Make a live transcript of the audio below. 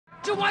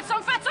Do you want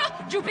some,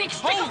 fatso? You big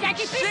stick of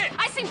Yankee piece?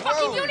 I seen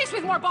fucking units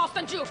with more balls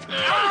than you.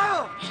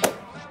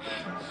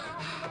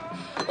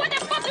 What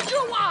the fuck did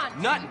you want?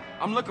 Nothing.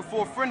 I'm looking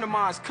for a friend of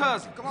mine's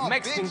cousin,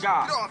 Mexican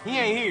guy. He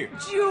ain't here.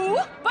 You?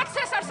 But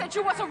Cesar said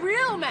you was a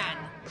real man.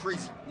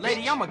 Crazy.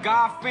 Lady, I'm a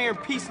God-fearing,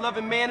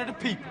 peace-loving man of the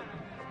people.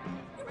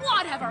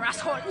 Whatever,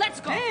 asshole. Let's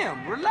go.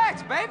 Damn,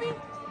 relax, baby.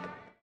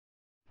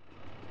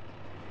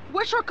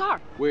 Where's your car?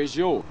 Where's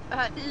yours?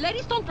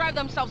 Ladies don't drive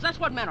themselves. That's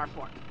what men are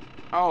for.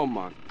 Oh,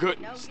 my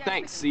goodness.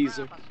 Thanks,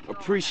 Caesar.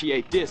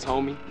 Appreciate this,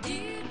 homie.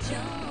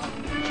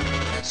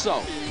 So,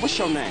 what's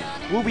your name?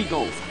 Where we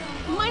going?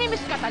 My name is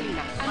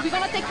Catalina, and we're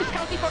gonna take this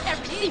county for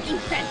every stinking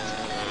cent.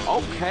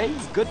 Okay,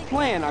 good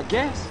plan, I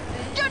guess.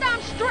 You're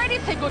damn straight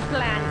it's a good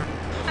plan.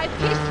 I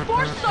pieced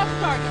 4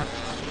 soft targets.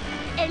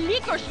 A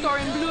liquor store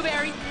in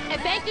Blueberry, a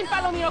bank in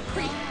Palomino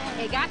Creek,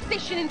 a gas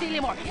station in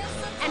Dillimore,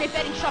 and a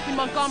betting shop in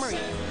Montgomery.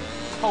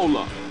 Hold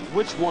up.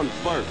 Which one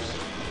first?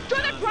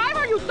 You're the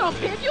driver, you dumb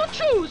pig. You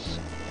choose.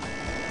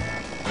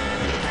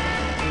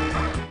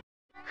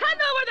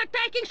 Hand over the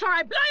takings or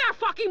I blow your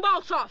fucking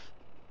balls off.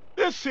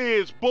 This here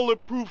is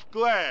bulletproof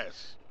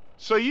glass.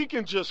 So you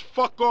can just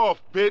fuck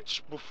off,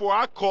 bitch, before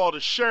I call the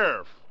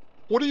sheriff.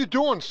 What are you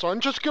doing, son?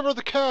 Just give her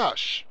the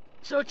cash.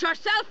 Suit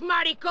yourself,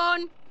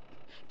 maricon.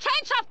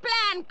 Change of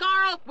plan,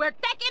 Carl. We're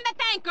taking the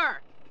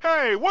tanker.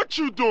 Hey, what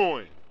you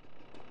doing?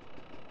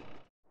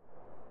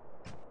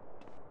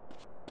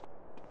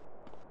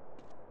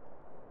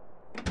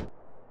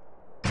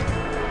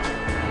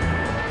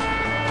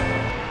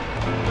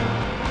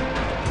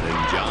 Then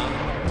John,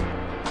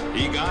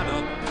 he got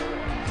up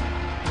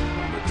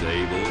from the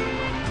table.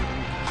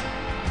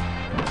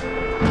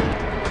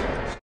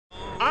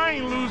 I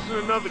ain't losing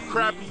another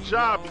crappy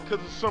job because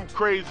of some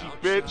crazy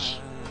bitch.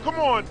 Come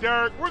on,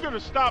 Derek, we're gonna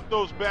stop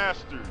those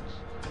bastards.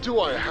 Do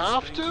I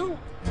have to?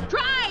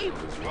 Drive!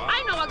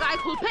 I know a guy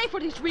who'll pay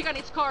for this rig and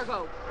its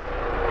cargo.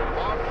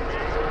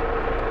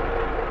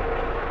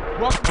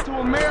 Welcome to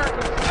America.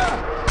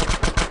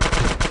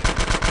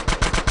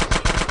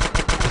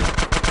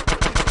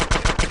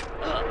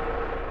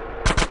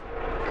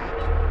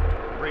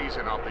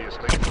 Reason,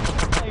 obviously.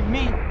 Blame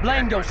me,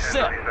 blame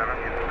yourself.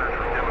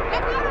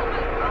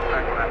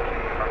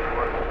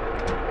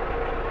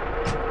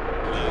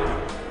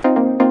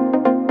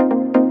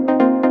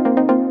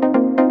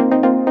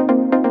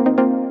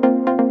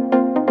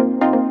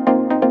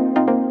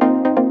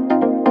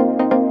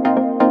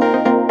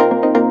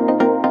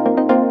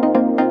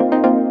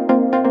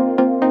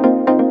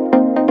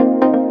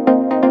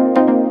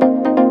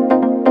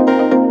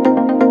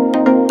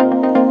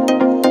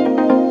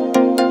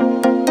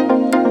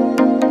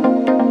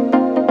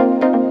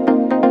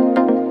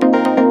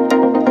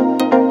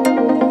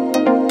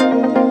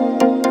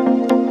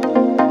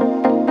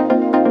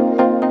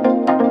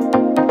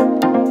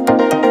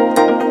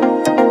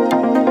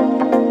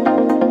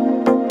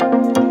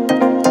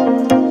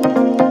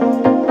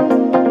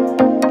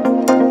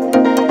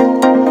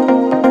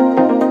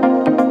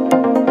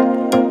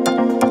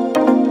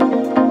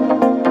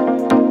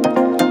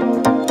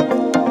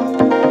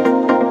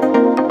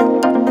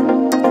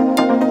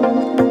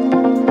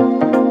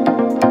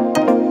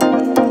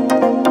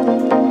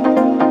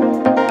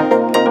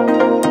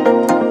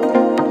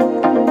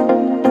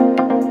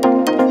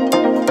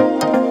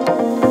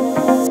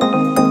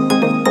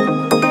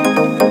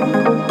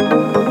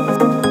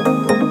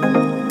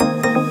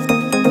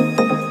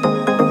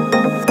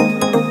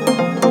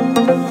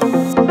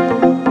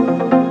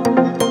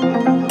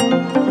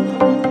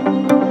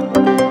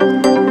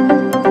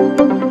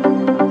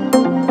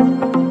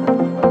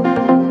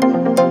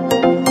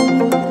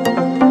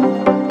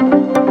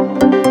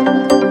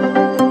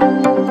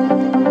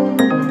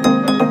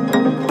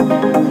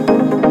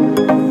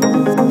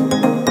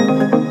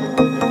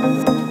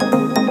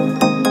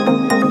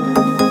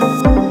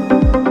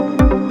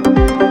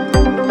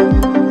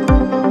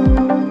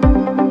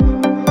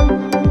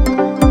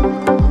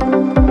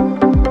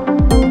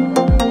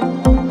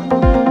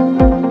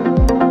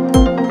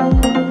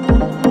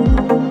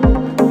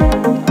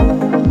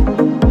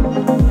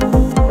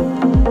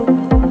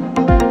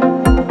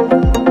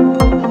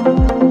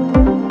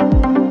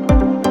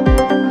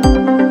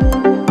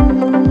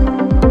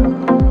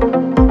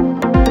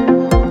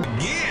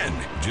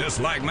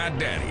 Like my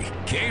daddy,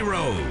 K.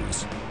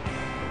 Rose.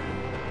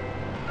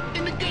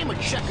 In the game of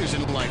checkers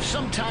in life,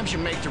 sometimes you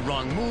make the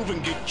wrong move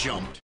and get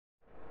jumped.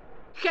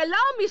 Hello,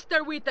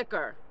 Mr.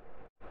 Whitaker.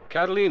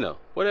 Catalina,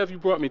 what have you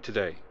brought me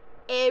today?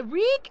 A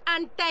rig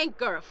and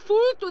tanker,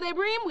 full to the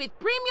brim with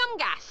premium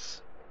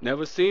gas.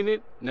 Never seen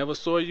it, never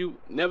saw you,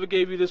 never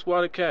gave you this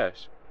wad of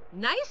cash.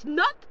 Nice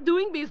not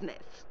doing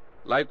business.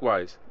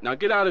 Likewise. Now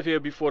get out of here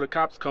before the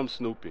cops come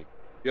snooping.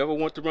 If you ever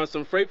want to run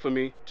some freight for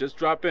me, just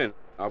drop in.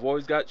 I've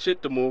always got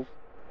shit to move.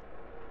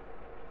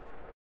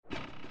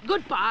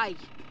 Goodbye.